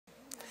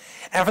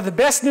And for the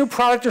best new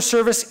product or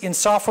service in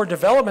software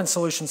development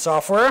solution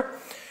software,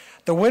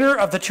 the winner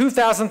of the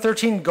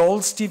 2013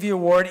 Gold Stevie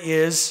Award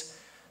is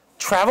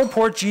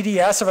Travelport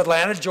GDS of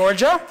Atlanta,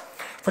 Georgia,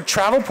 for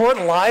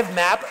Travelport Live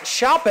Map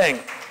Shopping.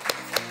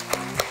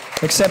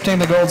 Accepting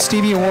the Gold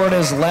Stevie Award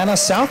is Lana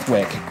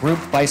Southwick, Group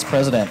Vice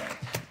President.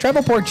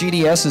 Travelport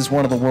GDS is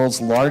one of the world's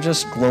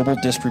largest global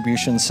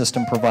distribution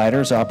system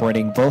providers,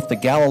 operating both the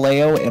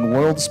Galileo and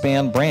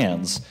WorldSpan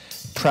brands.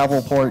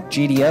 Travelport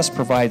GDS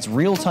provides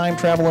real-time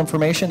travel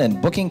information and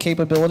booking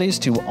capabilities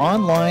to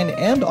online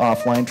and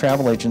offline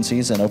travel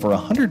agencies in over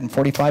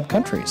 145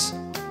 countries.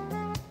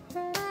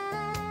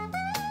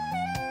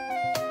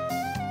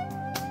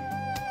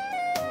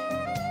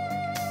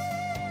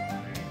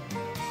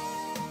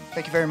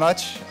 Thank you very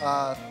much.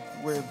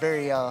 We're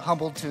very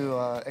humbled to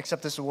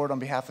accept this award on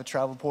behalf of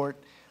Travelport.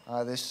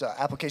 This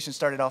application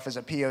started off as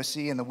a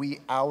POC in the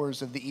wee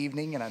hours of the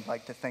evening, and I'd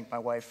like to thank my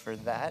wife for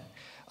that.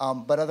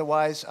 But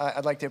otherwise,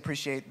 I'd like to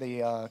appreciate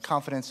the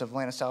confidence of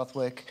Lana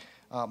Southwick,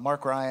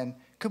 Mark Ryan,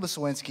 Kuba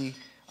Sawinski,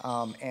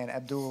 and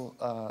Abdul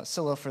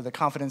Silla for the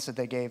confidence that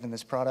they gave in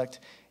this product.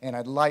 And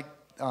I'd like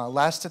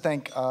last to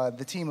thank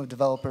the team of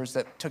developers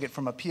that took it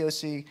from a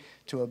POC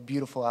to a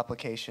beautiful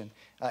application.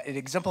 It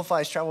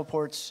exemplifies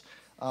Travelport's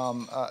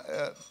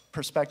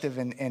perspective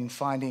in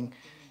finding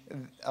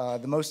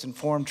the most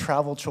informed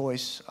travel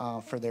choice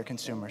for their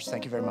consumers.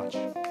 Thank you very much.